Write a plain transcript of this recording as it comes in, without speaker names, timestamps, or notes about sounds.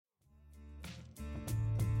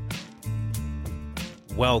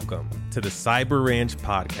Welcome to the Cyber Ranch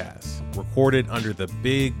podcast, recorded under the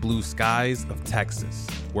big blue skies of Texas,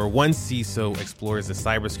 where one CISO explores the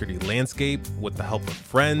cybersecurity landscape with the help of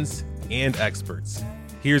friends and experts.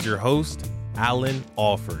 Here's your host, Allan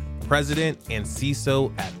Alford, President and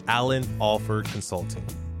CISO at Allan Alford Consulting.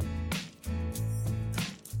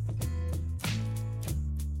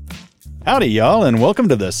 Howdy, y'all, and welcome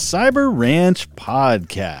to the Cyber Ranch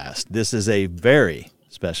podcast. This is a very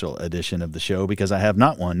special edition of the show because I have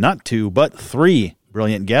not one, not two, but three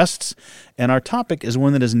brilliant guests, and our topic is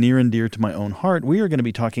one that is near and dear to my own heart. We are going to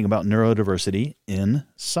be talking about neurodiversity in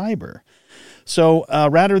cyber. So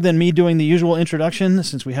rather than me doing the usual introduction,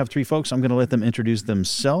 since we have three folks, I'm going to let them introduce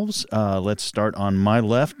themselves. Let's start on my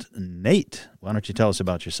left. Nate, why don't you tell us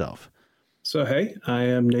about yourself? So, hey, I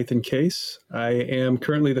am Nathan Case. I am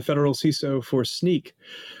currently the federal CISO for Snyk.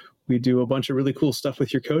 We do a bunch of really cool stuff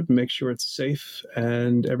with your code and make sure it's safe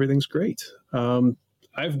and everything's great.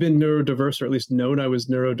 I've been neurodiverse, or at least known I was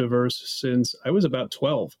neurodiverse, since I was about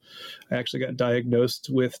 12. I actually got diagnosed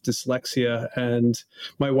with dyslexia, and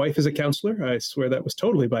my wife is a counselor. I swear that was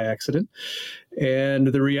totally by accident. And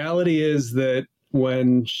the reality is that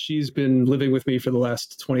when she's been living with me for the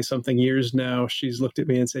last 20-something years now, she's looked at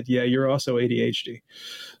me and said, yeah, you're also ADHD.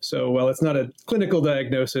 So while it's not a clinical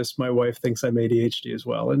diagnosis, my wife thinks I'm ADHD as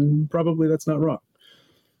well, and probably that's not wrong.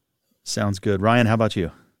 Sounds good. Ryan, how about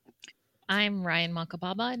you? I'm Ryan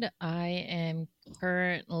Macababbad. I am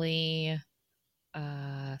currently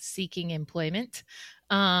seeking employment.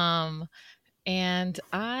 And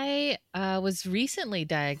I was recently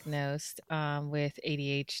diagnosed with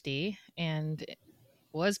ADHD and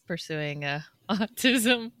was pursuing a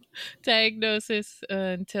autism diagnosis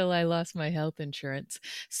until I lost my health insurance.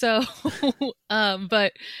 So,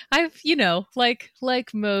 but I've,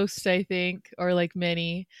 like most, I think, or like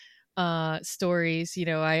many stories,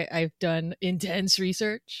 I've done intense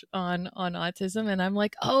research on autism, and I'm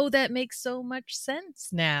like, oh, that makes so much sense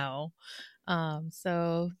now.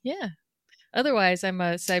 So yeah. Otherwise, I'm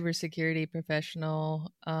a cybersecurity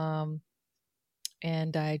professional,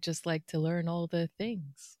 and I just like to learn all the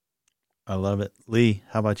things. I love it. Leigh,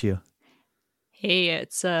 how about you? Hey,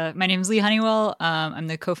 it's my name is Leigh Honeywell. I'm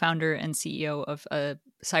the co-founder and CEO of a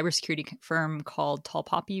cybersecurity firm called Tall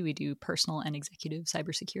Poppy. We do personal and executive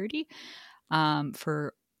cybersecurity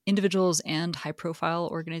for individuals and high-profile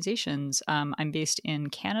organizations. I'm based in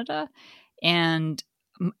Canada, and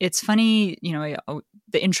it's funny,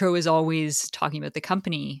 the intro is always talking about the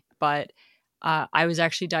company, but I was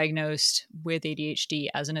actually diagnosed with ADHD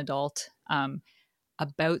as an adult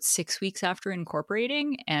about 6 weeks after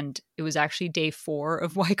incorporating, and it was actually day 4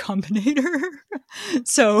 of Y Combinator.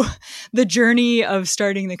 So the journey of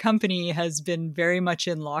starting the company has been very much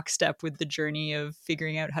in lockstep with the journey of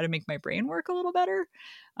figuring out how to make my brain work a little better.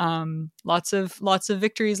 Lots of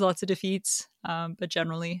victories, lots of defeats, but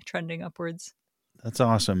generally trending upwards. That's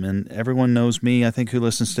awesome. And everyone knows me, I think, who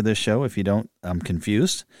listens to this show. If you don't, I'm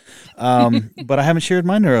confused. But I haven't shared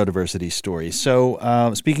my neurodiversity story.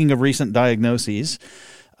 So speaking of recent diagnoses,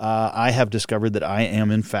 I have discovered that I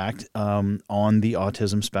am, in fact, on the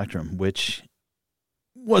autism spectrum, which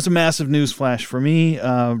was a massive news flash for me.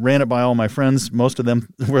 Ran it by all my friends. Most of them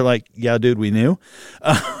were like, yeah, dude, we knew,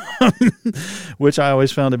 which I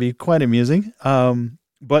always found to be quite amusing.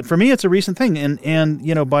 But for me, it's a recent thing.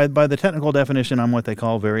 And by the technical definition, I'm what they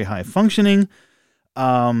call very high functioning.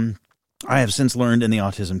 I have since learned in the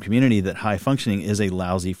autism community that high functioning is a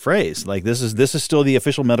lousy phrase. Like this is still the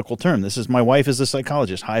official medical term. My wife is a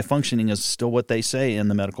psychologist. High functioning is still what they say in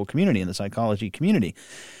the medical community, in the psychology community.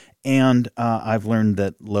 And I've learned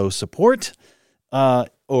that low support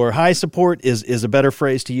or high support is a better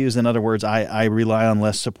phrase to use. In other words, I rely on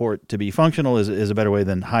less support to be functional is a better way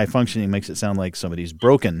than high functioning makes it sound like somebody's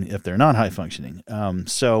broken if they're not high functioning.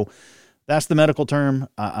 So that's the medical term.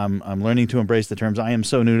 I'm learning to embrace the terms. I am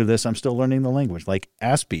so new to this. I'm still learning the language. Like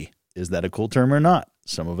ASPE, is that a cool term or not?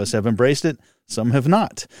 Some of us have embraced it. Some have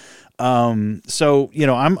not. So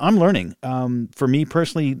I'm learning. For me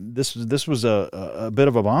personally, this was a bit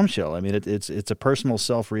of a bombshell. I mean, it's a personal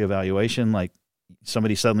self reevaluation. Like,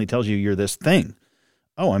 somebody suddenly tells you you're this thing.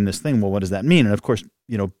 Oh, I'm this thing. Well, what does that mean? And of course,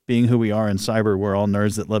 being who we are in cyber, we're all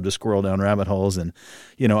nerds that love to squirrel down rabbit holes. And,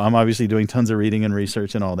 I'm obviously doing tons of reading and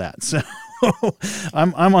research and all that. So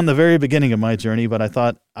I'm on the very beginning of my journey, but I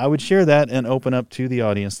thought I would share that and open up to the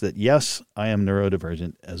audience that, yes, I am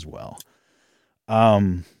neurodivergent as well.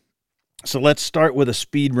 So let's start with a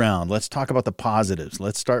speed round. Let's talk about the positives.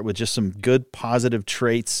 Let's start with just some good positive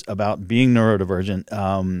traits about being neurodivergent.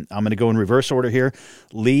 I'm going to go in reverse order here.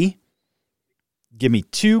 Leigh, give me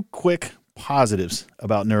 2 quick positives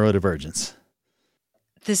about neurodivergence.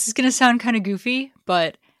 this is going to sound kind of goofy,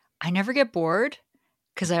 but I never get bored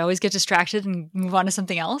because I always get distracted and move on to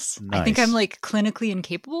something else. Nice. I think I'm like clinically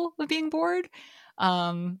incapable of being bored.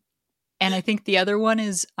 And I think the other one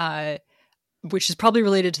is, which is probably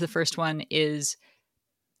related to the first one, is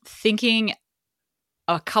thinking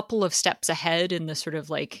a couple of steps ahead in the sort of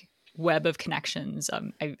like web of connections.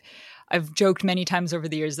 I've joked many times over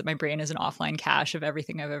the years that my brain is an offline cache of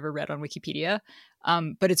everything I've ever read on Wikipedia.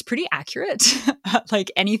 But it's pretty accurate.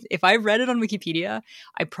 Like if I've read it on Wikipedia,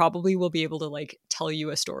 I probably will be able to like tell you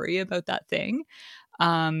a story about that thing.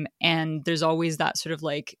 And there's always that sort of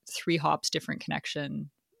like 3 hops different connection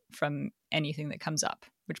from anything that comes up,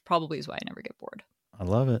 which probably is why I never get bored. I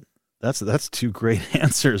love it. That's 2 great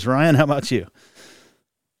answers. Ryan, how about you?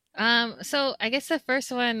 So I guess the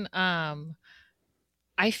first one,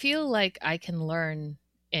 I feel like I can learn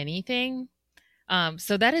anything.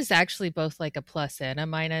 So that is actually both like a plus and a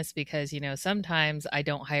minus because, sometimes I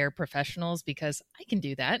don't hire professionals because I can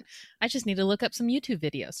do that. I just need to look up some YouTube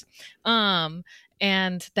videos.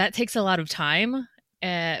 And that takes a lot of time,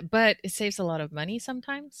 but it saves a lot of money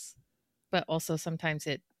sometimes, but also sometimes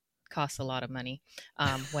it costs a lot of money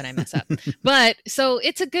when I mess up. But so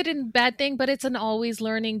it's a good and bad thing, but it's an always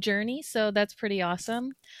learning journey. So that's pretty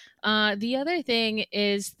awesome. The other thing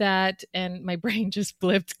is that, and my brain just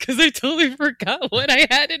blipped because I totally forgot what I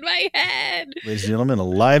had in my head. Ladies and gentlemen, a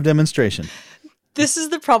live demonstration. This is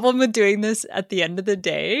the problem with doing this at the end of the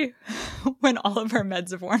day when all of our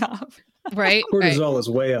meds have worn off. Right. Cortisol is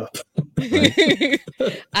way up.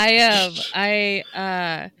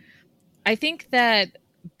 I think that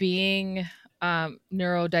being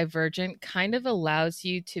neurodivergent kind of allows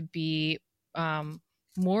you to be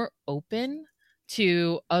more open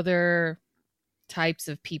to other types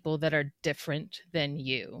of people that are different than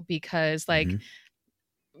you, because like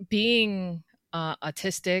being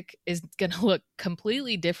autistic is going to look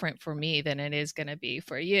completely different for me than it is going to be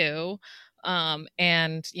for you.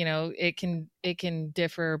 And it can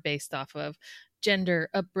differ based off of gender,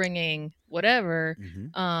 upbringing, whatever.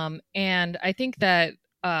 And I think that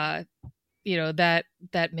that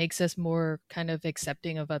makes us more kind of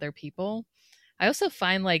accepting of other people. I also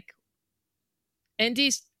find like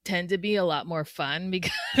NDs tend to be a lot more fun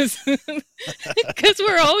because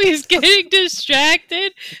we're always getting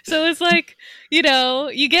distracted. So it's like,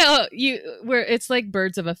 it's like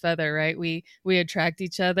birds of a feather, right? We attract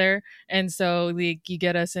each other. And so you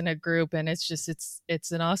get us in a group and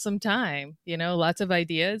it's an awesome time, lots of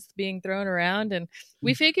ideas being thrown around and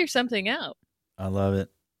we figure something out. I love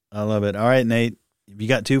it. All right, Nate, you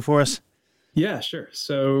got 2 for us? Yeah, sure.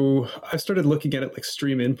 So I started looking at it like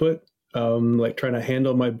stream input, like trying to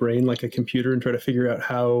handle my brain like a computer and try to figure out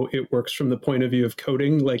how it works from the point of view of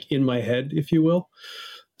coding, like in my head, if you will.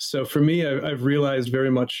 So for me, I've realized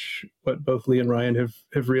very much what both Leigh and Ryan have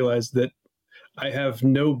realized, that I have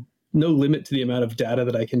no limit to the amount of data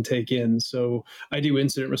that I can take in. So I do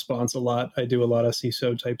incident response a lot. I do a lot of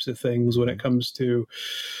CISO types of things when it comes to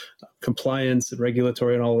compliance and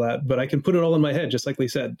regulatory and all of that. But I can put it all in my head, just like Leigh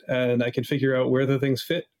said, and I can figure out where the things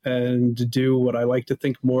fit and do what I like to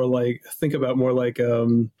think about more like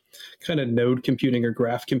kind of node computing or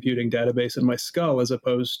graph computing database in my skull, as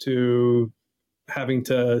opposed to having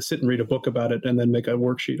to sit and read a book about it and then make a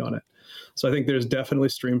worksheet on it. So I think there's definitely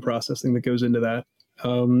stream processing that goes into that.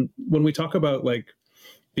 When we talk about like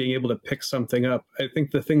being able to pick something up, I think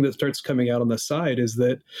the thing that starts coming out on the side is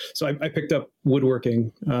that, so I picked up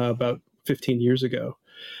woodworking about 15 years ago,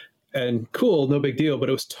 and cool, no big deal, but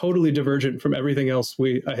it was totally divergent from everything else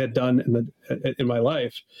I had done in my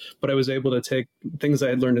life. But I was able to take things I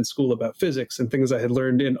had learned in school about physics and things I had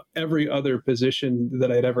learned in every other position that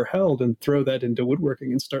I'd ever held and throw that into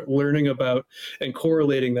woodworking and start learning about and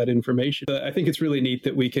correlating that information. I think it's really neat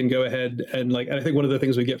that we can go ahead and I think one of the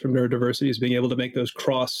things we get from neurodiversity is being able to make those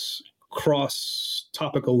cross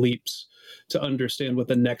topical leaps to understand what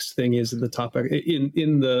the next thing is in the topic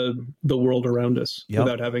in the world around us,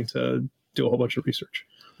 without having to do a whole bunch of research.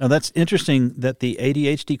 Now that's interesting that the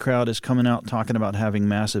ADHD crowd is coming out talking about having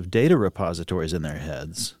massive data repositories in their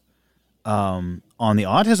heads. On the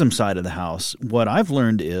autism side of the house, what I've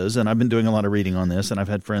learned is, and I've been doing a lot of reading on this, and I've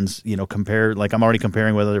had friends, compare, like I'm already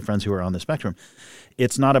comparing with other friends who are on the spectrum.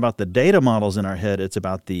 It's not about the data models in our head, it's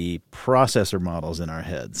about the processor models in our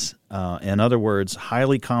heads. In other words,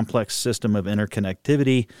 highly complex system of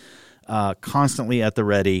interconnectivity, constantly at the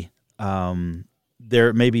ready.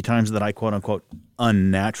 There may be times that I, quote unquote,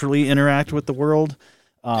 unnaturally interact with the world.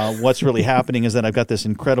 What's really happening is that I've got this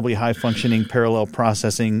incredibly high functioning parallel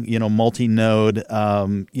processing, multi-node,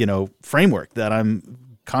 framework that I'm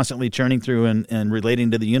constantly churning through and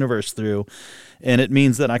relating to the universe through. And it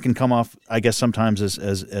means that I can come off, I guess, sometimes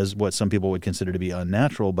as what some people would consider to be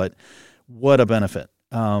unnatural, but what a benefit.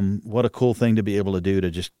 What a cool thing to be able to do,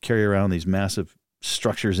 to just carry around these massive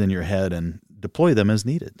structures in your head and deploy them as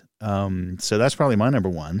needed. So that's probably my number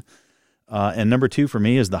one. And number two for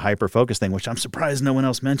me is the hyper-focus thing, which I'm surprised no one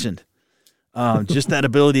else mentioned. Just that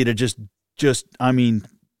ability to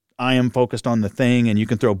I am focused on the thing, and you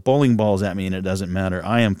can throw bowling balls at me and it doesn't matter.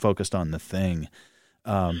 I am focused on the thing.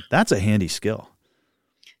 That's a handy skill.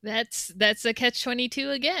 That's a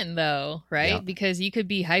catch-22 again, though, right? Yeah. Because you could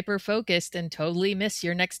be hyper-focused and totally miss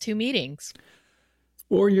your next 2 meetings.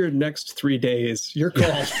 Or your next 3 days. Your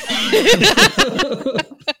call.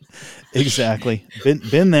 Exactly.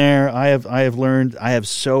 Been there. I have learned. I have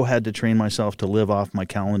so had to train myself to live off my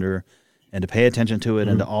calendar and to pay attention to it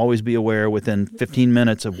and to always be aware within 15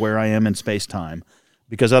 minutes of where I am in space-time,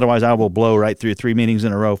 because otherwise I will blow right through 3 meetings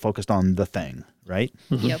in a row focused on the thing, right?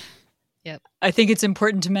 Yep. I think it's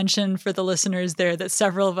important to mention for the listeners there that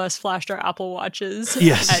several of us flashed our Apple Watches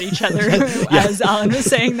at each other as Allan was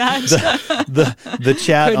saying that. The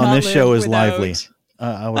chat on this show is without. lively.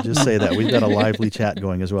 I will just say that. We've got a lively chat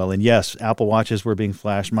going as well. And yes, Apple Watches were being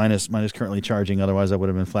flashed. Mine is currently charging. Otherwise, I would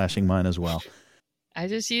have been flashing mine as well. I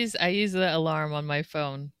use the alarm on my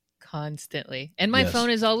phone constantly. And my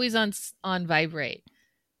phone is always on vibrate.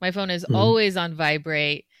 My phone is always on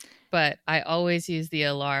vibrate. But I always use the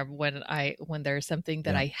alarm when there's something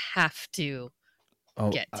that I have to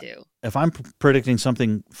get to. If I'm predicting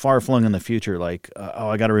something far flung in the future, like,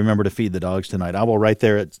 I got to remember to feed the dogs tonight, I will right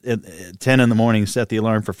there at 10 in the morning set the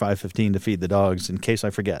alarm for 5:15 to feed the dogs in case I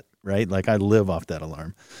forget, right? Like, I live off that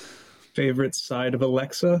alarm. Favorite side of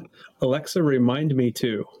Alexa? Alexa, remind me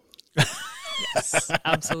too. Yes,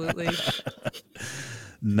 absolutely.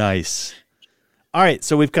 Nice. All right,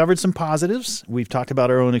 so we've covered some positives. We've talked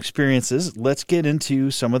about our own experiences. Let's get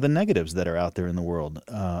into some of the negatives that are out there in the world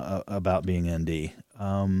about being ND.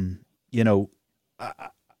 I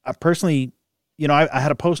personally, I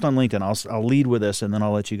had a post on LinkedIn. I'll lead with this, and then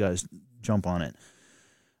I'll let you guys jump on it.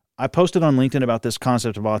 I posted on LinkedIn about this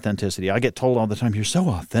concept of authenticity. I get told all the time, "You're so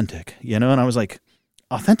authentic," and I was like,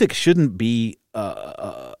 authentic shouldn't be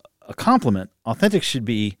a compliment. Authentic should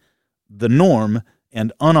be the norm.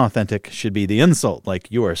 And unauthentic should be the insult, like,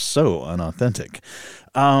 you are so unauthentic.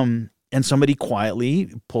 And somebody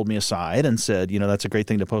quietly pulled me aside and said, that's a great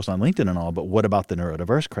thing to post on LinkedIn and all, but what about the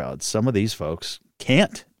neurodiverse crowd? Some of these folks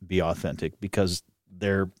can't be authentic because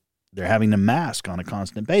they're having to mask on a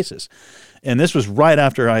constant basis. And this was right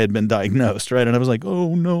after I had been diagnosed, right? And I was like,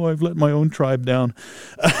 oh no, I've let my own tribe down.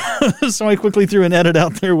 So I quickly threw an edit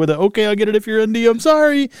out there with okay, I get it if you're ND, I'm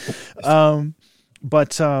sorry.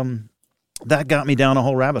 That got me down a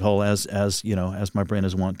whole rabbit hole, as my brain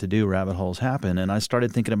is wont to do. Rabbit holes happen, and I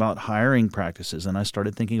started thinking about hiring practices, and I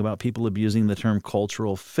started thinking about people abusing the term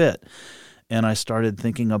cultural fit, and I started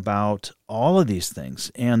thinking about all of these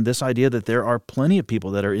things, and this idea that there are plenty of people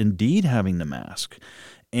that are indeed having to mask,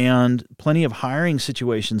 and plenty of hiring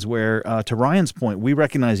situations where, to Ryan's point, we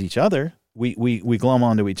recognize each other. We glom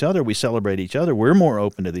onto each other. We celebrate each other. We're more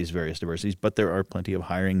open to these various diversities, but there are plenty of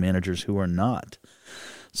hiring managers who are not.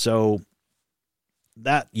 So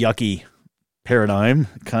that yucky paradigm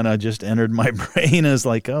kind of just entered my brain as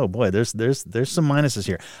like, oh boy, there's some minuses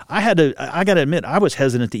here. I got to admit, I was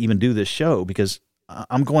hesitant to even do this show because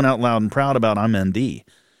I'm going out loud and proud about I'm ND.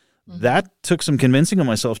 Mm-hmm. That took some convincing of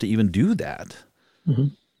myself to even do that. Mm-hmm.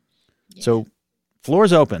 Yeah. So,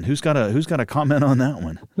 floor's open. Who's got a comment on that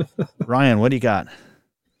one? Ryan, what do you got?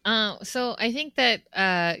 So I think that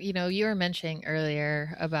you were mentioning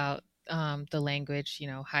earlier about the language,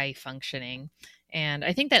 high functioning. And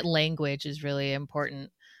I think that language is really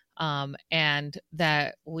important, and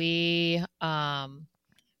that we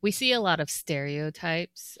see a lot of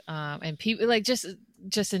stereotypes, and people like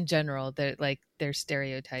just in general, they're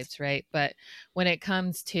stereotypes, right? But when it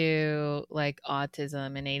comes to like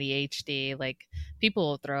autism and ADHD, like people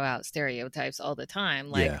will throw out stereotypes all the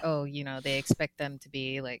time, like, they expect us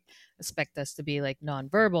to be like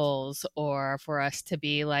nonverbals, or for us to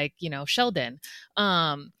be like, Sheldon.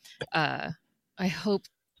 I hope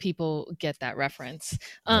people get that reference.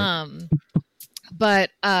 Right. But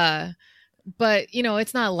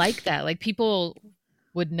it's not like that. Like, people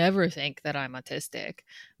would never think that I'm autistic,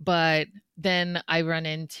 but then I run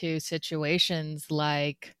into situations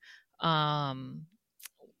like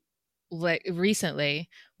recently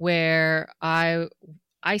where I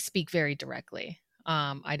speak very directly.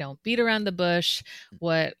 I don't beat around the bush.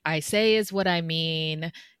 What I say is what I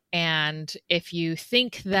mean. And if you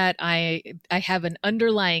think that I have an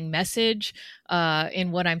underlying message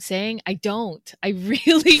in what I'm saying, I don't. I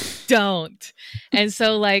really don't. And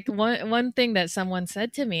so like one thing that someone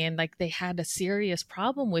said to me, and like they had a serious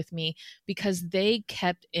problem with me because they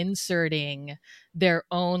kept inserting their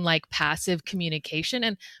own like passive communication.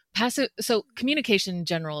 And so communication in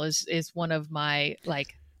general is one of my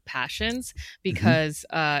like passions, because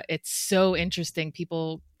it's so interesting.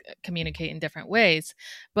 People communicate in different ways,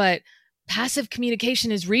 but passive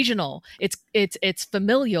communication is regional. It's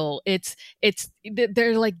familial.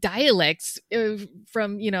 They're like dialects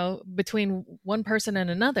from, between one person and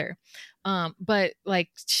another. But like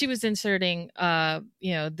she was inserting,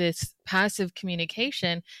 this passive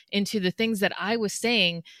communication into the things that I was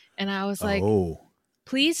saying. And I was like,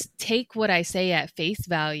 please take what I say at face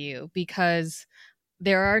value, because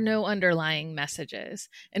there are no underlying messages.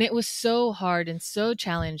 And it was so hard and so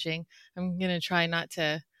challenging. I'm going to try not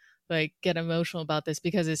to like get emotional about this,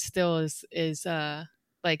 because it still is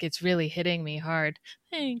like, it's really hitting me hard.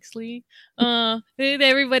 Thanks, Leigh.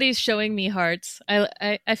 Everybody's showing me hearts.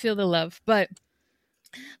 I feel the love, but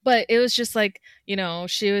it was just like,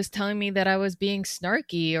 she was telling me that I was being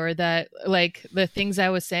snarky, or that like the things I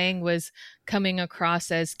was saying was coming across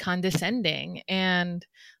as condescending. And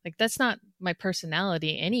like, that's not my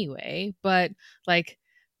personality anyway. But like,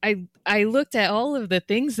 I looked at all of the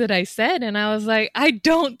things that I said and I was like, I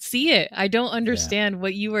don't see it. I don't understand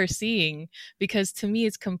what you are seeing, because to me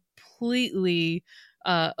it's completely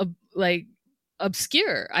like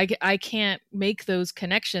obscure. I can't make those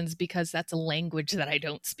connections because that's a language that I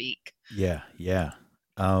don't speak. Yeah.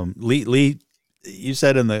 Leigh, you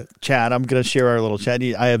said in the chat, I'm going to share our little chat.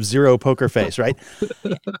 I have zero poker face, right?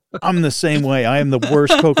 I'm the same way. I am the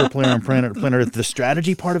worst poker player on planet. The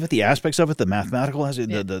strategy part of it, the aspects of it, the mathematical,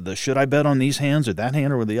 the should I bet on these hands or that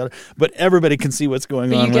hand or the other? But everybody can see what's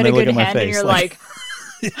going on when they look at my face. And you're like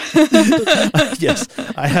yes,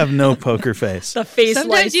 I have no poker face. The face.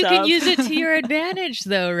 Sometimes you can use it to your advantage,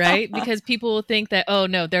 though, right? Because people will think that, oh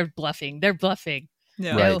no, they're bluffing. They're bluffing.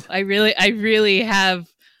 No, right. I really have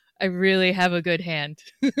a good hand.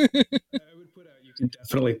 I would put out, you can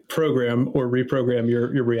definitely program or reprogram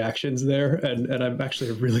your reactions there. And I'm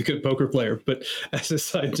actually a really good poker player, but as a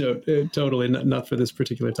side note, totally not for this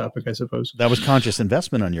particular topic, I suppose. That was conscious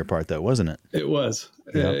investment on your part, though, wasn't it? It was.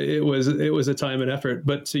 Yeah. It was a time and effort.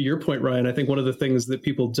 But to your point, Ryan, I think one of the things that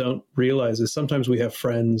people don't realize is sometimes we have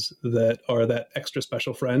friends that are that extra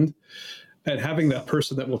special friend. And having that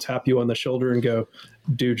person that will tap you on the shoulder and go,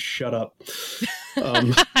 dude, shut up.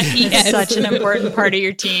 Yes. Such an important part of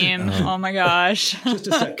your team. Oh my gosh. Just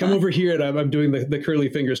a sec. Come over here. And I'm doing the curly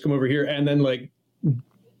fingers. Come over here. And then like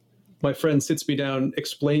my friend sits me down,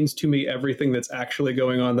 explains to me everything that's actually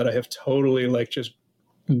going on that I have totally like just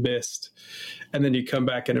missed. And then you come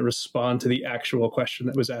back and respond to the actual question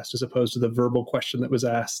that was asked as opposed to the verbal question that was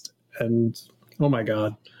asked. And oh my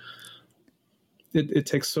God. It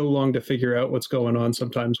takes so long to figure out what's going on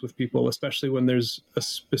sometimes with people, especially when there's a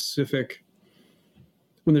specific,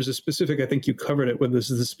 I think you covered it, when this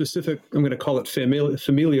is a specific, I'm going to call it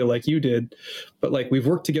familia like you did, but like we've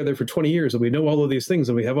worked together for 20 years and we know all of these things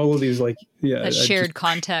and we have all of these like, that shared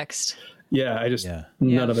context. Yeah.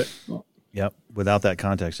 None of it. Yep. Without that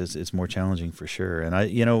context, it's more challenging for sure. And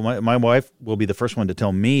my wife will be the first one to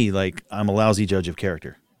tell me like I'm a lousy judge of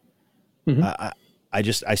character. Mm-hmm.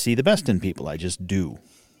 I see the best in people. I just do.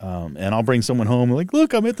 And I'll bring someone home like,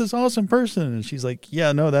 look, I met this awesome person. And she's like,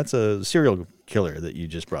 yeah, no, that's a serial killer that you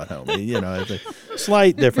just brought home. It's a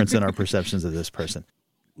slight difference in our perceptions of this person.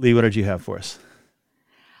 Leigh, what did you have for us?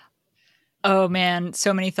 Oh man,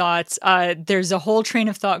 so many thoughts. There's a whole train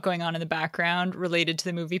of thought going on in the background related to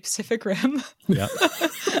the movie Pacific Rim. Yeah.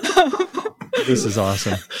 This is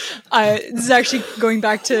awesome. This is actually going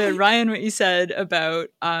back to Ryan, what you said about,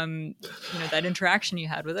 that interaction you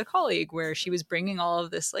had with a colleague where she was bringing all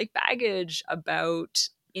of this like baggage about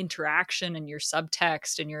interaction and your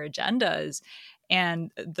subtext and your agendas.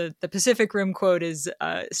 And the Pacific Rim quote is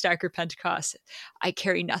Stacker Pentecost, I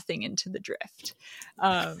carry nothing into the drift.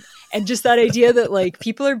 And just that idea that like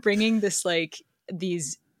people are bringing this like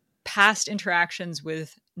these past interactions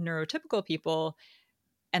with neurotypical people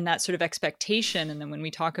and that sort of expectation. And then when we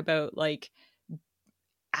talk about like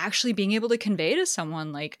actually being able to convey to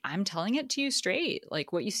someone, like, I'm telling it to you straight,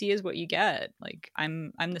 like what you see is what you get. Like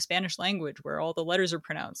I'm the Spanish language where all the letters are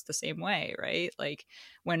pronounced the same way, right? Like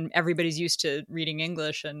when everybody's used to reading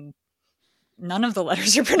English and none of the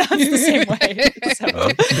letters are pronounced the same way.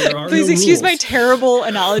 So please excuse my terrible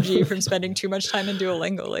analogy from spending too much time in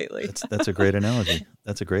Duolingo lately. That's a great analogy.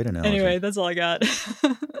 Anyway, that's all I got.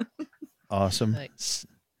 Awesome.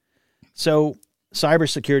 So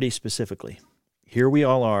cybersecurity specifically. Here we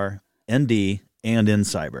all are, ND and in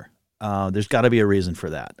cyber. There's got to be a reason for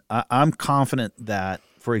that. I'm confident that,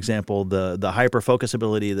 for example, the hyper-focus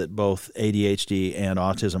ability that both ADHD and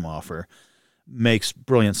autism offer makes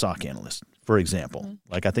brilliant SOC analysts, for example.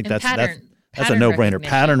 Like, I think that's a no-brainer.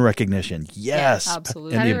 Pattern recognition. Yes. Yeah,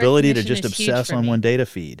 absolutely. And Pattern the ability to recognition just is huge obsess for on me. one data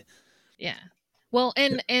feed. Yeah. Well,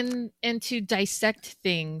 and to dissect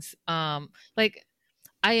things, like,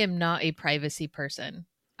 I am not a privacy person.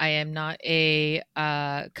 I am not a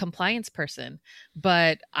compliance person,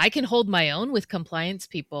 but I can hold my own with compliance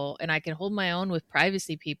people and I can hold my own with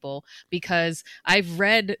privacy people because I've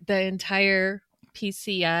read the entire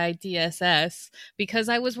PCI DSS because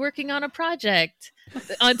I was working on a project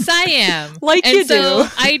on SIAM. Like and you so do.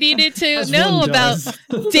 I needed to As know one about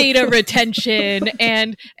does. data retention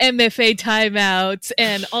and MFA timeouts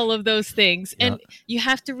and all of those things. Yeah. And you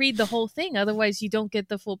have to read the whole thing. Otherwise you don't get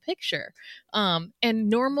the full picture. And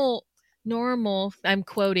normal, I'm air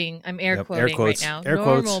quoting quotes, right now. air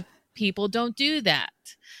Normal quotes. people don't do that.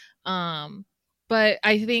 But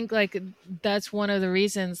I think like that's one of the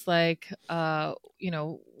reasons like,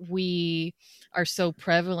 we are so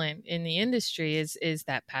prevalent in the industry is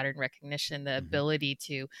that pattern recognition, the ability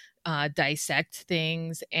to dissect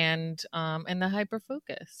things and the hyper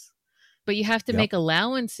focus. But you have to make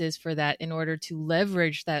allowances for that in order to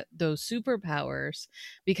leverage those superpowers.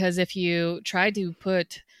 Because if you try to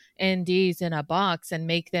put NDs in a box and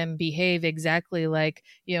make them behave exactly like,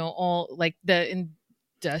 all like the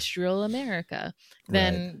industrial America,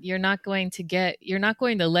 then you're not going to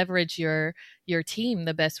leverage your team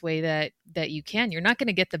the best way that you can. You're not going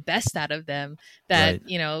to get the best out of them that,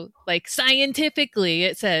 like scientifically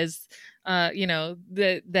it says,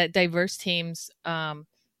 that diverse teams,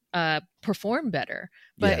 perform better,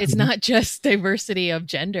 but it's not just diversity of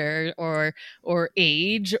gender or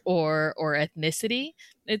age or ethnicity.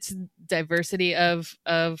 It's diversity of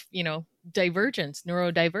divergence,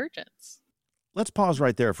 neurodivergence. Let's pause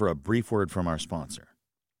right there for a brief word from our sponsor.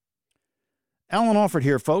 Allan Alford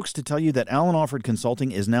here, folks, to tell you that Allan Alford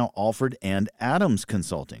Consulting is now Alford and Adams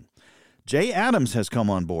Consulting. Jay Adams has come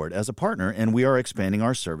on board as a partner, and we are expanding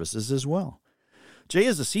our services as well. Jay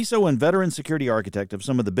is a CISO and veteran security architect of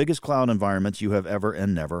some of the biggest cloud environments you have ever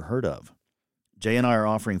and never heard of. Jay and I are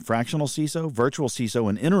offering fractional CISO, virtual CISO,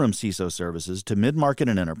 and interim CISO services to mid-market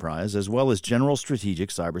and enterprise, as well as general strategic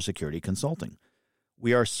cybersecurity consulting.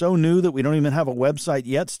 We are so new that we don't even have a website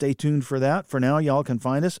yet. Stay tuned for that. For now, y'all can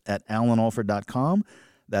find us at allanalford.com.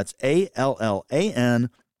 That's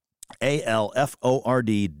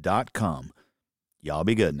ALLANALFORD.com. Y'all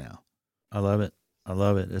be good now. I love it. I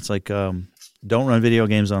love it. It's like, don't run video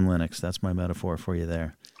games on Linux. That's my metaphor for you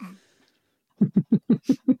there.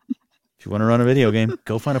 If you want to run a video game,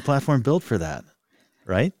 go find a platform built for that,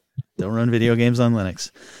 right? Don't run video games on Linux.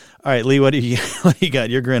 All right, Leigh, what do you got?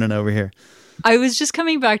 You're grinning over here. I was just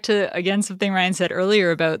coming back to, again, something Ryan said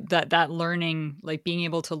earlier about that learning, like being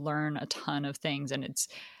able to learn a ton of things. And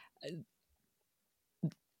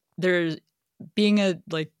there's being a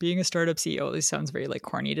startup CEO, this sounds very like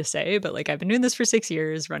corny to say, but like I've been doing this for 6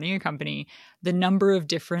 years, running a company, the number of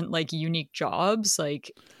different like unique jobs.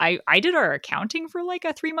 Like I did our accounting for like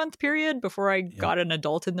a 3-month period before I got an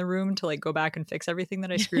adult in the room to like go back and fix everything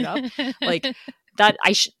that I screwed up. Like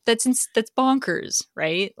that's bonkers,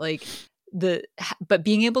 right? Like but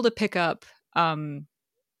being able to pick up a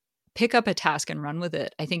task and run with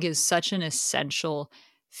it, I think is such an essential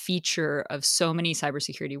feature of so many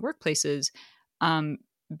cybersecurity workplaces.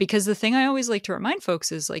 Because the thing I always like to remind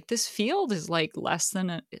folks is like this field is like less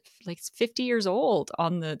than 50 years old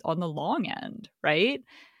on the long end, right?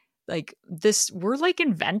 Like we're like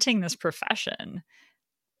inventing this profession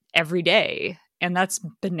every day, and that's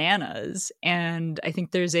bananas. And I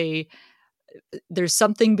think there's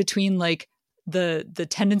something between like the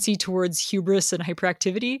tendency towards hubris and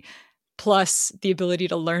hyperactivity plus the ability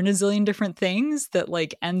to learn a zillion different things that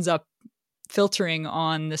like ends up filtering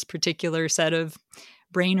on this particular set of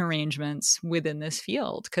brain arrangements within this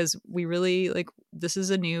field. Because we really like, this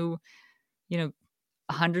is a new,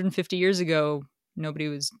 150 years ago, nobody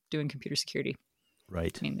was doing computer security.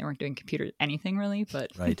 Right. I mean, they weren't doing computer anything really,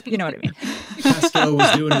 but right. You know what I mean. Pascal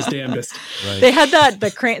was doing his damnedest. Right. They had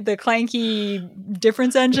the clanky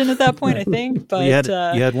difference engine at that point, I think. But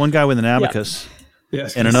you had one guy with an abacus. Yeah.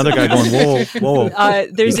 Yes. And another guy going, whoa.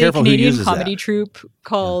 There's a Canadian comedy that. troupe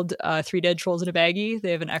called Three Dead Trolls in a Baggie.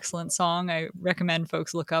 They have an excellent song I recommend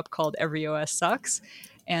folks look up called Every OS Sucks.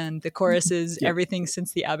 And the chorus is, everything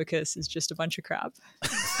since the abacus is just a bunch of crap.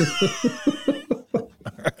 All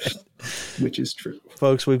right. which is true.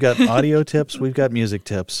 Folks, we've got audio tips. We've got music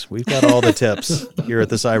tips. We've got all the tips here at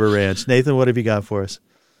the Cyber Ranch. Nathan, what have you got for us?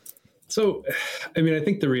 So, I mean, I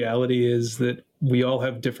think the reality is that we all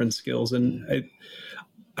have different skills. And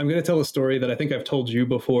I'm going to tell a story that I think I've told you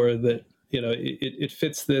before that, you know, it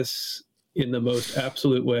fits this in the most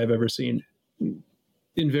absolute way I've ever seen.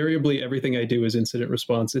 Invariably, everything I do is incident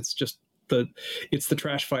response. It's just it's the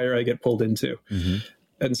trash fire I get pulled into. Mm-hmm.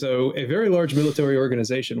 And so a very large military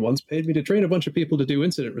organization once paid me to train a bunch of people to do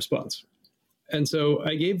incident response. And so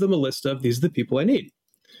I gave them a list of, these are the people I need.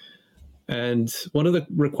 And one of the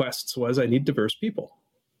requests was, I need diverse people.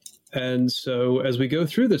 And so as we go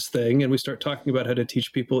through this thing and we start talking about how to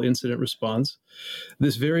teach people incident response,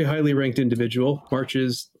 this very highly ranked individual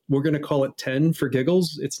marches, we're going to call it 10 for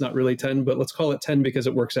giggles. It's not really 10, but let's call it 10 because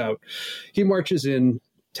it works out. He marches in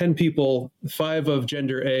 10 people, 5 of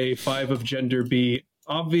gender A, 5 of gender B,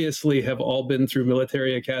 obviously have all been through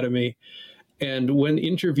military academy. And when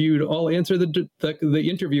interviewed, all answer the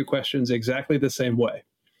interview questions exactly the same way.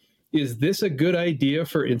 Is this a good idea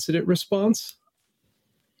for incident response?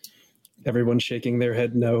 Everyone's shaking their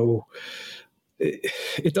head no.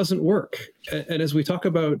 It doesn't work. And as we talk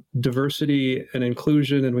about diversity and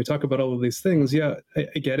inclusion, and we talk about all of these things, yeah,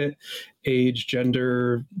 I get it. Age,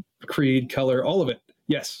 gender, creed, color, all of it.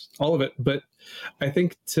 Yes, all of it. But I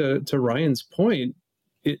think to Ryan's point,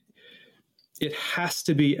 it has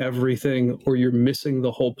to be everything, or you're missing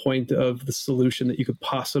the whole point of the solution that you could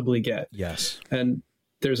possibly get. Yes. And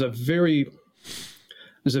there's a very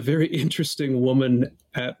interesting woman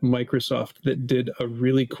at Microsoft that did a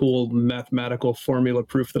really cool mathematical formula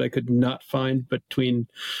proof that I could not find between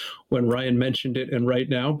when Ryan mentioned it and right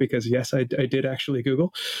now, because yes, I did actually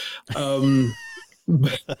Google.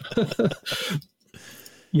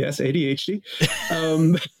 Yes, ADHD.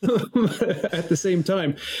 At the same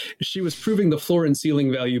time, she was proving the floor and ceiling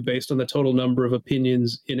value based on the total number of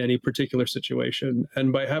opinions in any particular situation.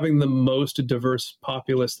 And by having the most diverse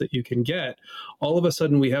populace that you can get, all of a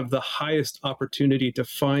sudden we have the highest opportunity to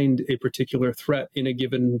find a particular threat in a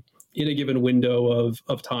given window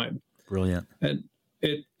of time. Brilliant. And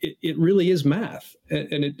it really is math.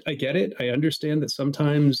 And I get it. I understand that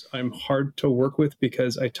sometimes I'm hard to work with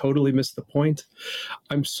because I totally miss the point.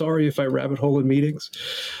 I'm sorry if I rabbit hole in meetings.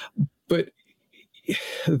 But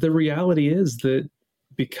the reality is that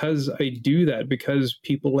because I do that, because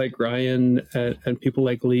people like Ryan and people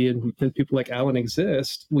like Leigh and people like Allan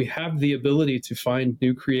exist, we have the ability to find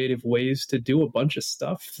new creative ways to do a bunch of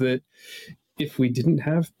stuff that if we didn't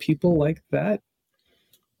have people like that,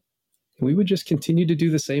 we would just continue to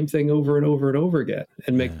do the same thing over and over and over again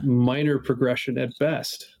and make minor progression at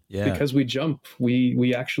best. Yeah. Because we jump,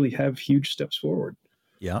 we actually have huge steps forward.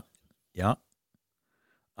 Yeah. Yeah.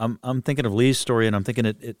 I'm thinking of Leigh's story, and I'm thinking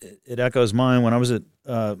it echoes mine. When I was at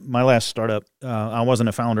my last startup, I wasn't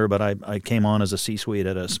a founder, but I came on as a C-suite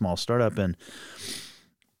at a small startup, and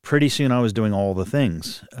pretty soon I was doing all the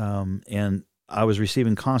things. And I was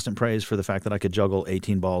receiving constant praise for the fact that I could juggle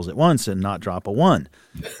 18 balls at once and not drop a one.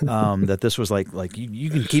 That this was like you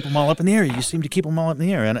can keep them all up in the air. You seem to keep them all up in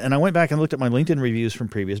the air. And I went back and looked at my LinkedIn reviews from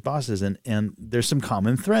previous bosses, and there's some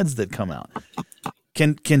common threads that come out.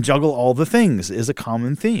 Can juggle all the things is a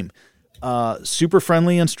common theme. Super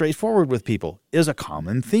friendly and straightforward with people is a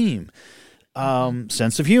common theme.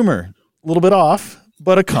 Sense of humor, a little bit off,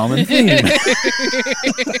 but a common theme.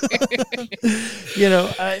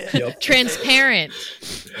 Transparent.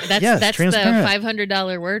 That's transparent. The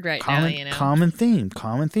 $500 word right now. Common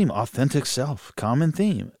theme. Authentic self. Common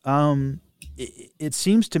theme. It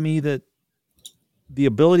seems to me that the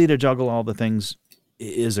ability to juggle all the things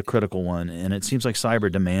is a critical one, and it seems like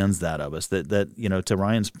cyber demands that of us. That to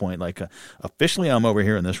Ryan's point, like officially I'm over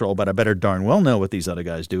here in this role, but I better darn well know what these other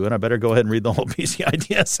guys do, and I better go ahead and read the whole PCI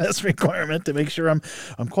DSS requirement to make sure I'm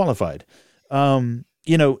qualified. The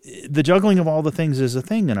juggling of all the things is a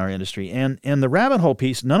thing in our industry, and the rabbit hole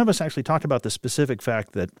piece. None of us actually talked about the specific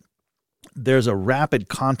fact that there's a rapid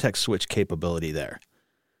context switch capability there.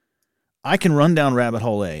 I can run down rabbit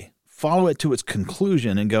hole A, follow it to its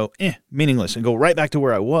conclusion and go, meaningless, and go right back to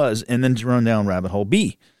where I was, and then run down rabbit hole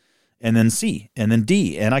B, and then C, and then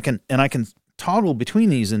D. And I can toggle between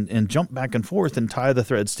these and jump back and forth and tie the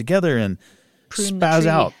threads together and spaz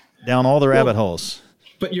out down all the rabbit holes.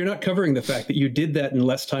 But you're not covering the fact that you did that in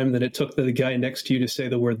less time than it took the guy next to you to say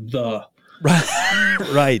the word "the."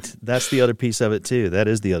 Right. That's the other piece of it too. That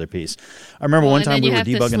is the other piece. I remember one time we were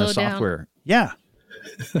debugging a software. Yeah.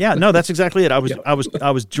 Yeah, no, that's exactly it. I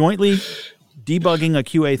was jointly debugging a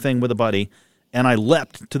QA thing with a buddy, and I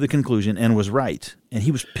leapt to the conclusion and was right. And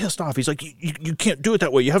he was pissed off. He's like, you can't do it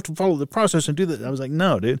that way. You have to follow the process and do that. I was like,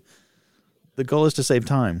 no, dude. The goal is to save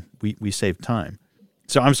time. We save time.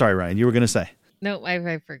 So I'm sorry, Ryan, you were going to say. No,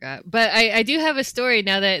 I forgot. But I do have a story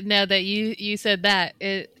now that you said that.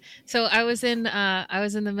 So I was in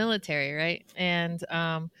the military, right? And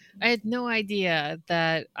I had no idea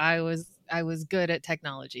that I was good at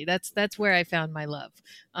technology. That's where I found my love.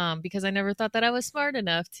 Because I never thought that I was smart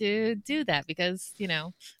enough to do that, because,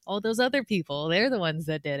 all those other people, they're the ones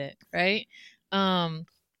that did it, right?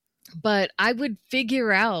 But I would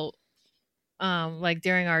figure out, like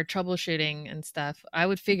during our troubleshooting and stuff, I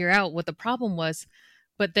would figure out what the problem was,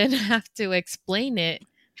 but then have to explain it,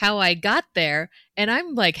 how I got there. And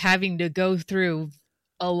I'm like having to go through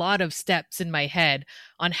a lot of steps in my head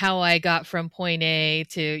on how I got from point A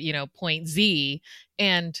to, point Z.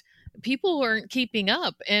 And people weren't keeping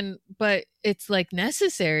up. But it's like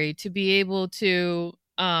necessary to be able to,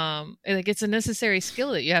 like it's a necessary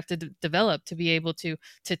skill that you have to develop to be able to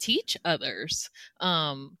teach others.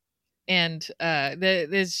 And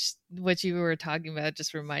this what you were talking about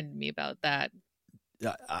just reminded me about that.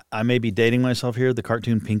 I may be dating myself here. The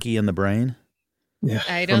cartoon Pinky and the Brain. Yeah,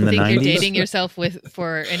 I don't think you're dating yourself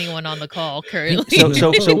for anyone on the call currently.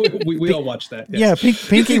 So we all watch that. Yeah,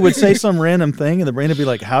 Pinky would say some random thing, and the brain would be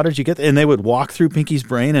like, "How did you get there?" And they would walk through Pinky's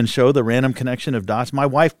brain and show the random connection of dots. My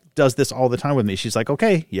wife does this all the time with me. She's like,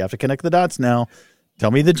 "Okay, you have to connect the dots now.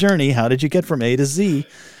 Tell me the journey. How did you get from A to Z?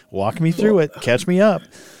 Walk me through it. Catch me up."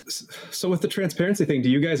 So with the transparency thing, do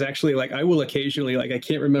you guys actually, like, I will occasionally, like, I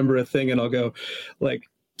can't remember a thing and I'll go like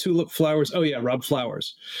tulip flowers. Oh yeah, Rob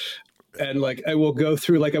Flowers. And like, I will go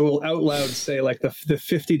through, like, I will out loud say like the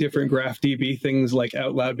 50 different graph DB things, like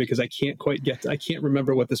out loud, because I can't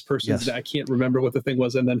remember what this person's, I can't remember what the thing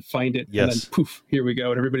was, and then find it. And then poof, here we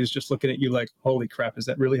go. And everybody's just looking at you like, holy crap, is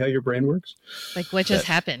that really how your brain works? Like, what just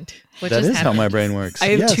happened? That is how my brain works. I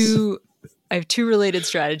have two related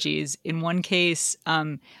strategies. In one case,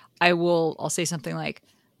 I'll say something like,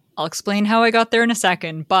 I'll explain how I got there in a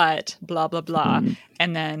second, but blah, blah, blah.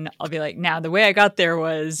 And then I'll be like, now the way I got there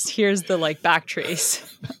was, here's the like back trace.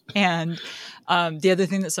 And the other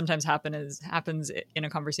thing that sometimes happens in a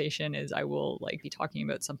conversation is I will like be talking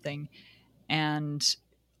about something and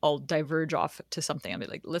I'll diverge off to something. I'll be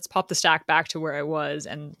like, let's pop the stack back to where I was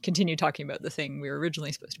and continue talking about the thing we were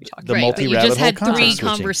originally supposed to be talking about. Right, but you just had 3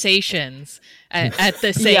 conversations at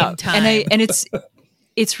the same time. And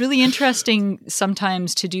it's really interesting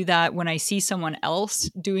sometimes to do that when I see someone else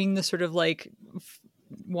doing the sort of like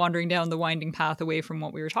wandering down the winding path away from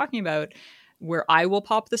what we were talking about, where I will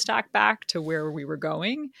pop the stack back to where we were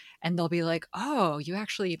going and they'll be like, oh, you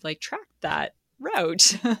actually like tracked that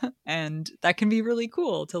route. And that can be really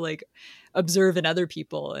cool to like observe in other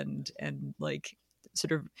people and like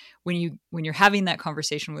sort of when you're having that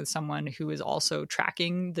conversation with someone who is also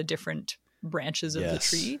tracking the different branches of the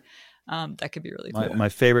tree. That could be really cool. My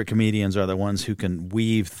favorite comedians are the ones who can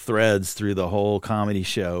weave threads through the whole comedy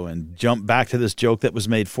show and jump back to this joke that was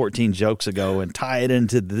made 14 jokes ago and tie it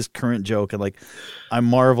into this current joke. And like, I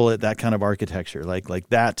marvel at that kind of architecture. Like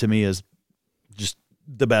that to me is just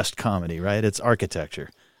the best comedy, right? It's architecture.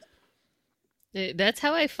 That's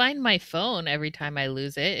how I find my phone every time I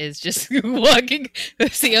lose it, is just walking.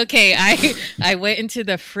 See, okay, I went into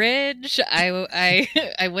the fridge.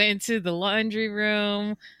 I went into the laundry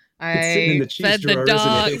room. I fed the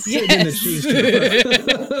dogs.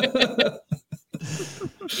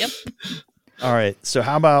 Yep. All right. So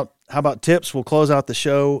how about tips? We'll close out the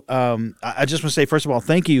show. I just want to say, first of all,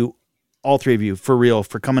 thank you, all three of you, for real,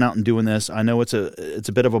 for coming out and doing this. I know it's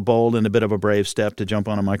a bit of a bold and a bit of a brave step to jump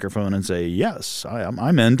on a microphone and say, yes,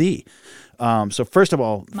 I'm ND. So first of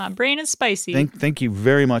all, my brain is spicy. Thank you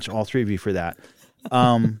very much, all three of you, for that.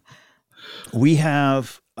 We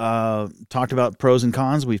have talked about pros and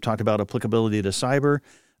cons. We've talked about applicability to cyber.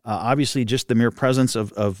 Obviously, just the mere presence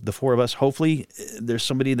of the four of us. Hopefully, there's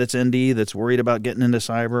somebody that's ND that's worried about getting into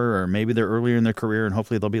cyber, or maybe they're earlier in their career, and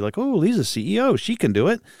hopefully they'll be like, "Oh, Leigh's a CEO; she can do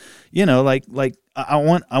it." You know, like I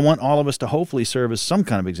want all of us to hopefully serve as some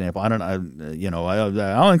kind of example.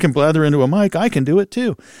 Allan can blather into a mic; I can do it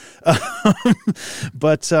too.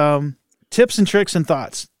 But tips and tricks and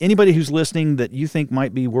thoughts. Anybody who's listening that you think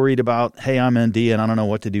might be worried about, hey, I'm ND and I don't know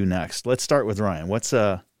what to do next. Let's start with Ryan. What's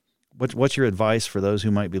your advice for those who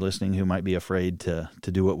might be listening, who might be afraid to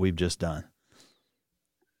do what we've just done?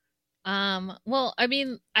 Well, I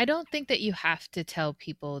mean, I don't think that you have to tell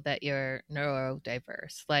people that you're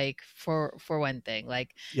neurodiverse. Like for one thing,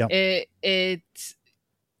 like yep.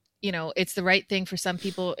 it's the right thing for some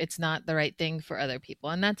people. It's not the right thing for other people,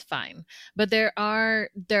 and that's fine. But there are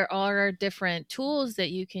different tools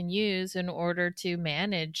that you can use in order to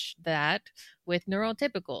manage that with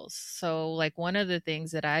neurotypicals. So like one of the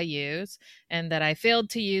things that I use and that I failed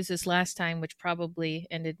to use this last time, which probably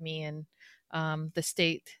ended me in the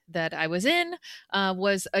state that I was in,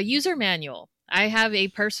 was a user manual. I have a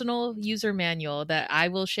personal user manual that I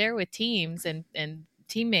will share with teams and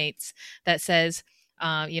teammates that says,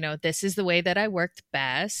 this is the way that I worked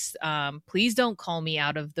best. Please don't call me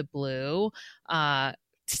out of the blue.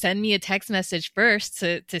 Send me a text message first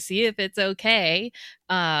to see if it's okay.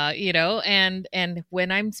 And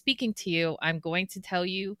when I'm speaking to you, I'm going to tell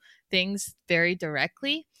you things very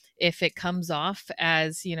directly. If it comes off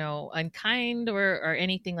as, unkind or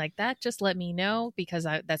anything like that, just let me know, because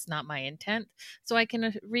that's not my intent. So I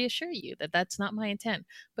can reassure you that that's not my intent.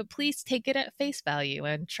 But please take it at face value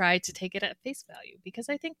and try to take it at face value, because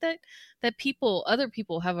I think that other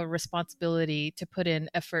people have a responsibility to put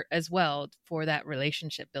in effort as well for that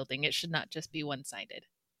relationship building. It should not just be one-sided.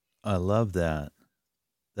 I love that.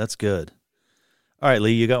 That's good. All right,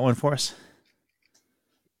 Leigh, you got one for us?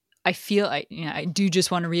 I do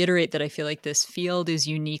just want to reiterate that I feel like this field is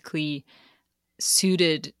uniquely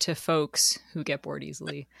suited to folks who get bored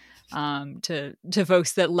easily, to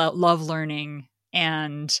folks that love learning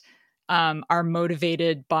and are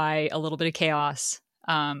motivated by a little bit of chaos.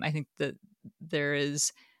 I think that there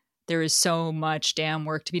is so much damn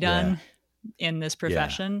work to be done in this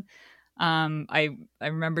profession. Yeah. I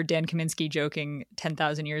remember Dan Kaminsky joking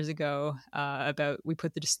 10,000 years ago about we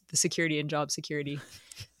put the security in job security.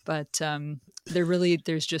 But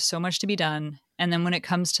there's just so much to be done. And then when it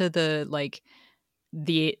comes to the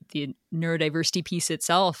neurodiversity piece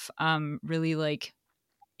itself, really like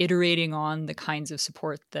iterating on the kinds of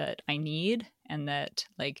support that I need, and that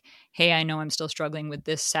like, hey, I know I'm still struggling with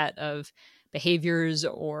this set of behaviors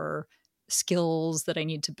or skills that I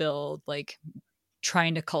need to build, like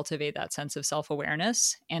trying to cultivate that sense of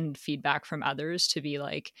self-awareness and feedback from others to be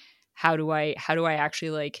like, how do I actually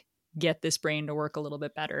like get this brain to work a little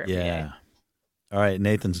bit better every day. All right,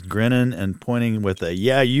 Nathan's grinning and pointing with a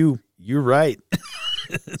you're right.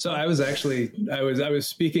 So I was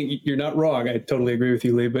speaking, you're not wrong. I totally agree with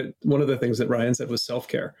you, Leigh, but one of the things that Ryan said was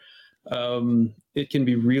self-care. It can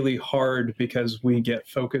be really hard because we get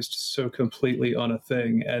focused so completely on a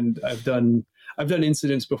thing. And I've done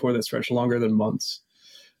incidents before that stretch longer than months.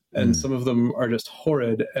 And some of them are just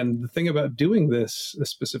horrid. And the thing about doing this,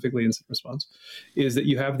 specifically incident response, is that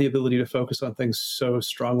you have the ability to focus on things so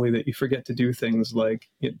strongly that you forget to do things like,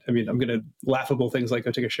 I'm going to laughable things like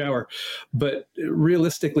go take a shower. But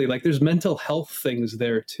realistically, like there's mental health things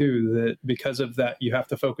there too, that because of that, you have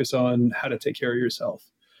to focus on how to take care of yourself.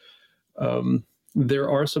 There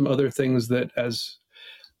are some other things that, as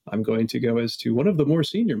I'm going to go as to one of the more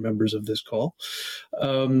senior members of this call.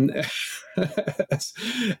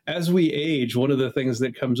 As we age, one of the things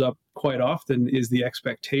that comes up quite often is the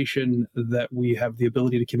expectation that we have the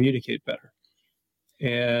ability to communicate better.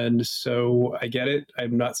 And so I get it.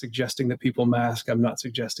 I'm not suggesting that people mask. I'm not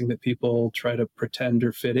suggesting that people try to pretend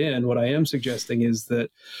or fit in. What I am suggesting is that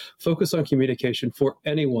focus on communication for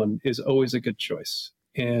anyone is always a good choice.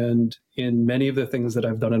 And in many of the things that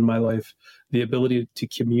I've done in my life, the ability to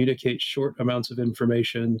communicate short amounts of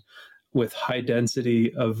information with high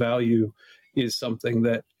density of value is something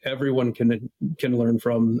that everyone can learn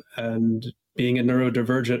from. And being a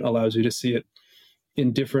neurodivergent allows you to see it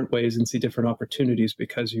in different ways and see different opportunities,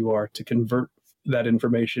 because you are to convert that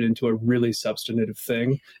information into a really substantive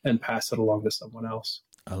thing and pass it along to someone else.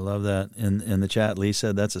 I love that. In the chat, Leigh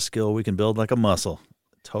said that's a skill we can build like a muscle.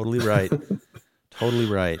 Totally right. Totally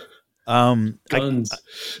right. Guns.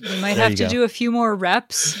 We might have to do a few more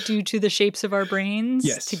reps due to the shapes of our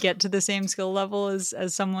brains to get to the same skill level as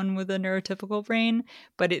someone with a neurotypical brain.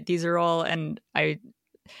 But these are all, and I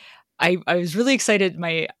was really excited.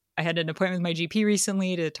 I had an appointment with my GP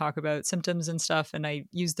recently to talk about symptoms and stuff, and I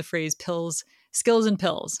used the phrase skills and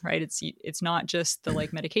pills, right? It's not just the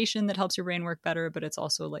like medication that helps your brain work better, but it's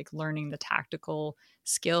also like learning the tactical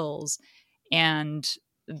skills. And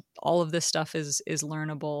all of this stuff is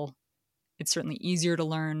learnable. It's certainly easier to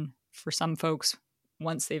learn for some folks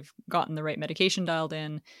once they've gotten the right medication dialed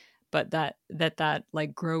in, but that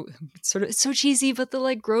like growth, sort of, it's so cheesy, but the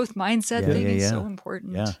like growth mindset thing is so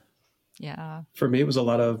important. Yeah. For me, it was a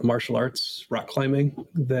lot of martial arts, rock climbing,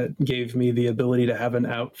 that gave me the ability to have an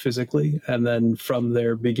out physically, and then from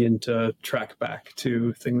there begin to track back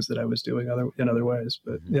to things that I was doing in other ways.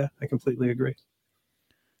 But yeah, I completely agree.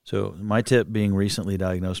 So my tip, being recently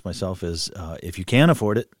diagnosed myself, is if you can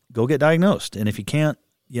afford it, go get diagnosed. And if you can't,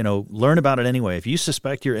 learn about it anyway. If you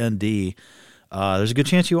suspect you're ND, there's a good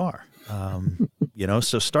chance you are.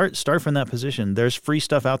 So start from that position. There's free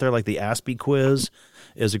stuff out there like the Aspie quiz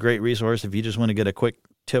is a great resource if you just want to get a quick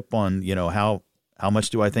tip on, how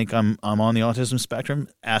much do I think I'm on the autism spectrum.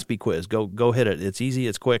 Aspie quiz, go hit it. It's easy,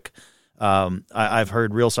 it's quick. I've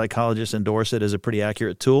heard real psychologists endorse it as a pretty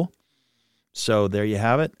accurate tool. So there you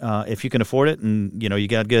have it. If you can afford it and, you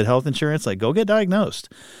got good health insurance, go get diagnosed.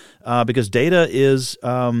 Because data is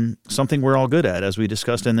something we're all good at, as we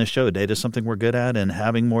discussed in this show. Data is something we're good at, and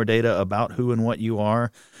having more data about who and what you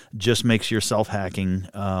are just makes your self-hacking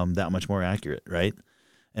that much more accurate, right?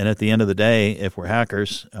 And at the end of the day, if we're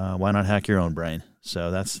hackers, why not hack your own brain?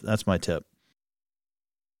 So that's my tip.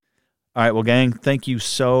 All right, well, gang, thank you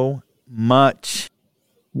so much.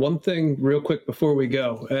 One thing real quick before we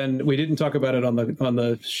go, and we didn't talk about it on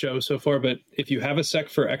the show so far, but if you have a sec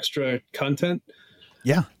for extra content,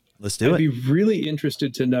 yeah, let's do it. I'd be really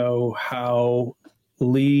interested to know how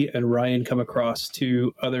Leigh and Ryan come across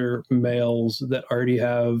to other males that already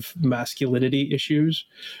have masculinity issues,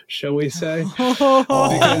 shall we say? Because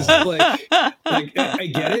I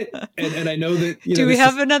get it, and I know that. Do we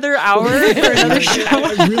have another hour for another show?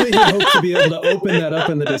 I really did hope to be able to open that up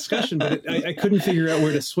in the discussion, but I couldn't figure out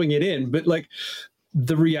where to swing it in. But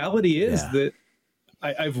the reality is that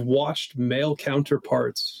I've watched male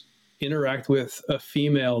counterparts interact with a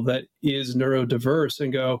female that is neurodiverse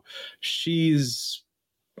and go, she's,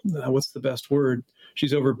 what's the best word?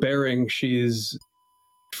 She's overbearing. She's,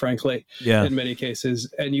 frankly, in many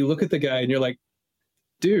cases. And you look at the guy and you're like,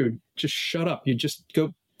 dude, just shut up. You just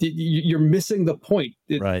go, you're missing the point.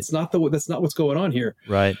 It's not that's not what's going on here.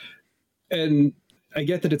 Right. And I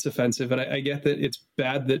get that it's offensive, and I get that it's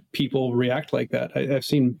bad that people react like that. I've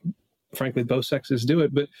seen, frankly, both sexes do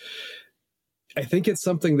it, but I think it's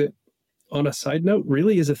something that, on a side note,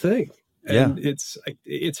 really is a thing. And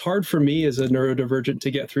it's hard for me as a neurodivergent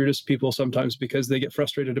to get through to people sometimes because they get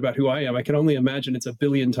frustrated about who I am. I can only imagine it's a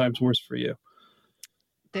billion times worse for you.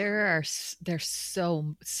 There's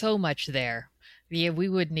so much there. Yeah, we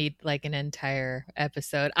would need an entire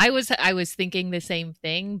episode. I was thinking the same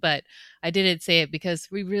thing, but I didn't say it because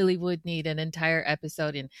we really would need an entire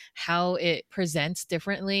episode in how it presents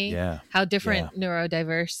differently, how different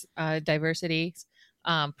neurodiverse diversities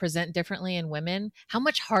present differently in women, how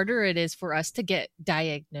much harder it is for us to get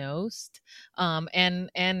diagnosed,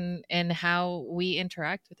 and how we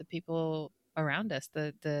interact with the people around us,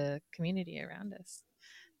 the community around us.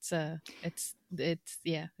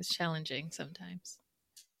 It's challenging sometimes.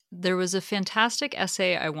 There was a fantastic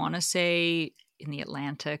essay, I want to say in the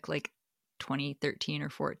Atlantic, 2013 or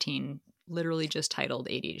 14, literally just titled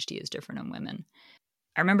ADHD is Different in Women.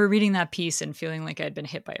 I remember reading that piece and feeling like I'd been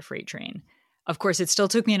hit by a freight train. Of course, it still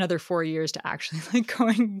took me another 4 years to actually go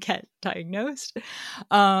and get diagnosed.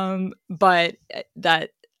 But that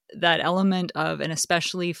element of, and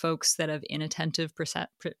especially folks that have inattentive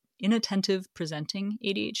presenting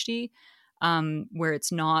ADHD, where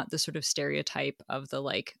it's not the sort of stereotype of the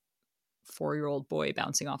 4-year-old boy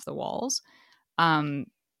bouncing off the walls.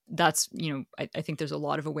 That's, I think there's a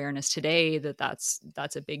lot of awareness today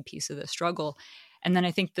that's a big piece of the struggle. And then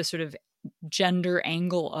I think the sort of gender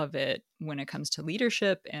angle of it when it comes to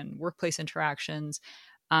leadership and workplace interactions.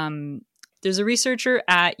 There's a researcher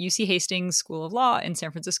at UC Hastings School of Law in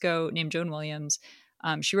San Francisco named Joan Williams.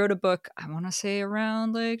 She wrote a book, I want to say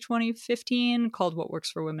around 2015, called What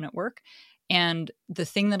Works for Women at Work. And the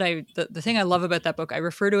thing that the thing I love about that book, I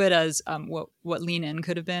refer to it as what Lean In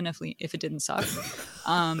could have been if it didn't suck.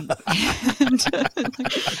 And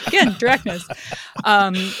again, directness.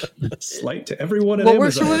 Slight to everyone at What Amazon.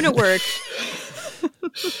 Works for Women at Work.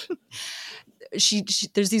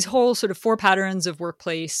 There's these whole sort of 4 patterns of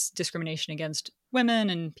workplace discrimination against women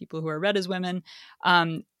and people who are read as women.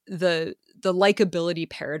 The likability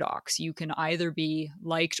paradox. You can either be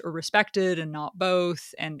liked or respected and not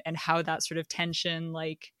both, and how that sort of tension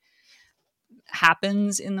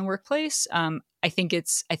happens in the workplace. I think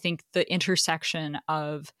the intersection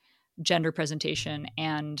of gender presentation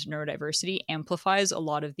and neurodiversity amplifies a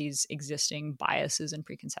lot of these existing biases and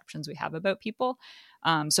preconceptions we have about people.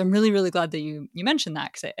 So I'm really, really glad that you mentioned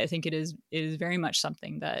that, because I think it is very much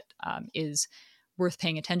something that is worth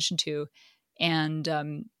paying attention to. And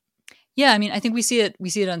I think we see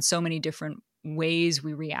it on so many different ways.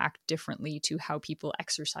 We react differently to how people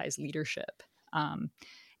exercise leadership. And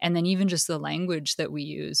then even just the language that we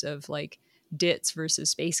use of DITS versus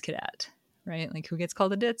space cadet, right? Who gets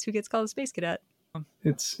called a DITS, who gets called a space cadet.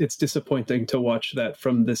 It's disappointing to watch that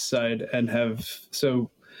from this side and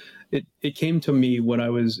it came to me when I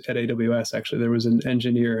was at AWS. Actually, there was an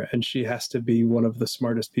engineer, and she has to be one of the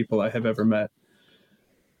smartest people I have ever met.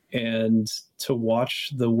 And to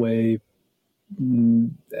watch the way,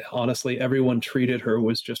 honestly, everyone treated her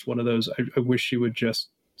was just one of those, I wish she would just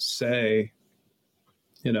say,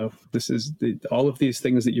 this is all of these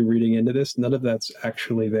things that you're reading into this, none of that's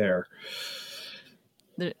actually there.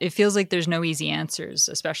 It feels like there's no easy answers,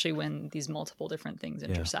 especially when these multiple different things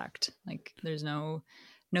intersect. Like there's no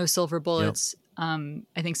silver bullets. Yep.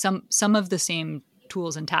 I think some of the same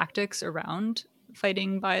tools and tactics around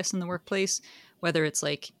fighting bias in the workplace, whether it's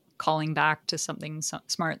like calling back to something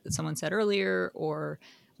smart that someone said earlier, or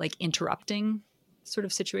like interrupting sort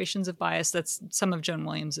of situations of bias. That's some of Joan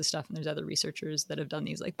Williams' stuff. And there's other researchers that have done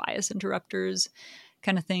these like bias interrupters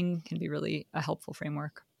kind of thing. Can be really a helpful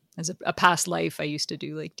framework. As a past life, I used to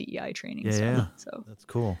do like DEI training. So that's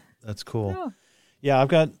cool. That's cool. Yeah, I've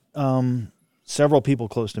got several people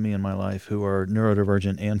close to me in my life who are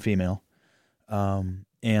neurodivergent and female.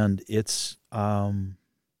 And it's amazing.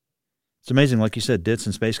 Like you said, DITS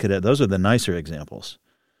and Space Cadet, those are the nicer examples.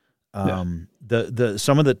 Some of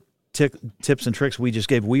the tips and tricks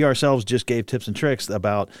we ourselves just gave tips and tricks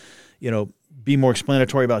about, be more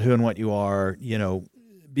explanatory about who and what you are,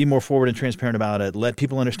 be more forward and transparent about it. Let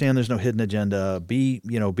people understand there's no hidden agenda.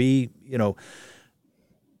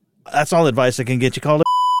 That's all advice that can get you called a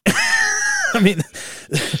I mean,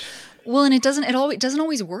 well, and it doesn't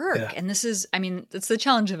always work. Yeah. And this is, that's the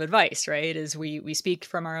challenge of advice, right? Is we speak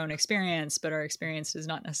from our own experience, but our experience does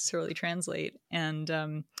not necessarily translate. And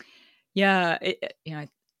I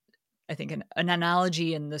think an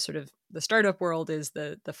analogy in the sort of the startup world is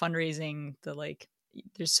the fundraising,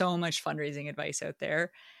 there's so much fundraising advice out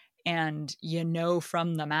there. And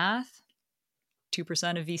from the math,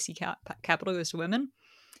 2% of VC capital goes to women.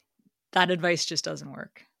 That advice just doesn't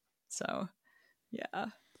work. So, yeah.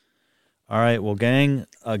 All right. Well, gang,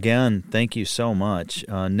 again, thank you so much.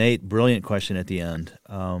 Nate, brilliant question at the end.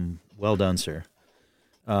 Well done, sir.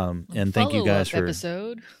 And thank you guys for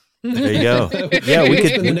episode. There you go. Yeah, we could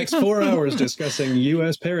spend the next 4 hours discussing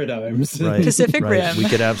U.S. paradigms. Right, Pacific Rim. We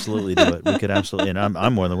could absolutely do it. And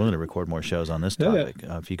I'm more than willing to record more shows on this topic.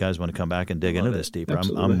 Yeah. If you guys want to come back and dig into this deeper,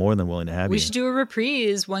 I'm more than willing to have you. We should do a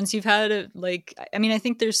reprise once you've had I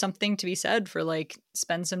think there's something to be said for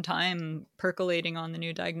spend some time percolating on the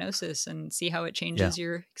new diagnosis and see how it changes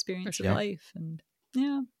your experience of life. And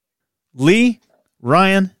Leigh,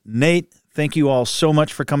 Ryan, Nate, thank you all so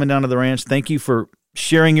much for coming down to the ranch. Thank you for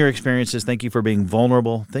sharing your experiences. Thank you for being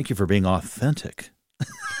vulnerable. Thank you for being authentic.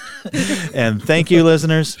 And thank you,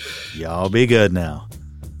 listeners. Y'all be good now.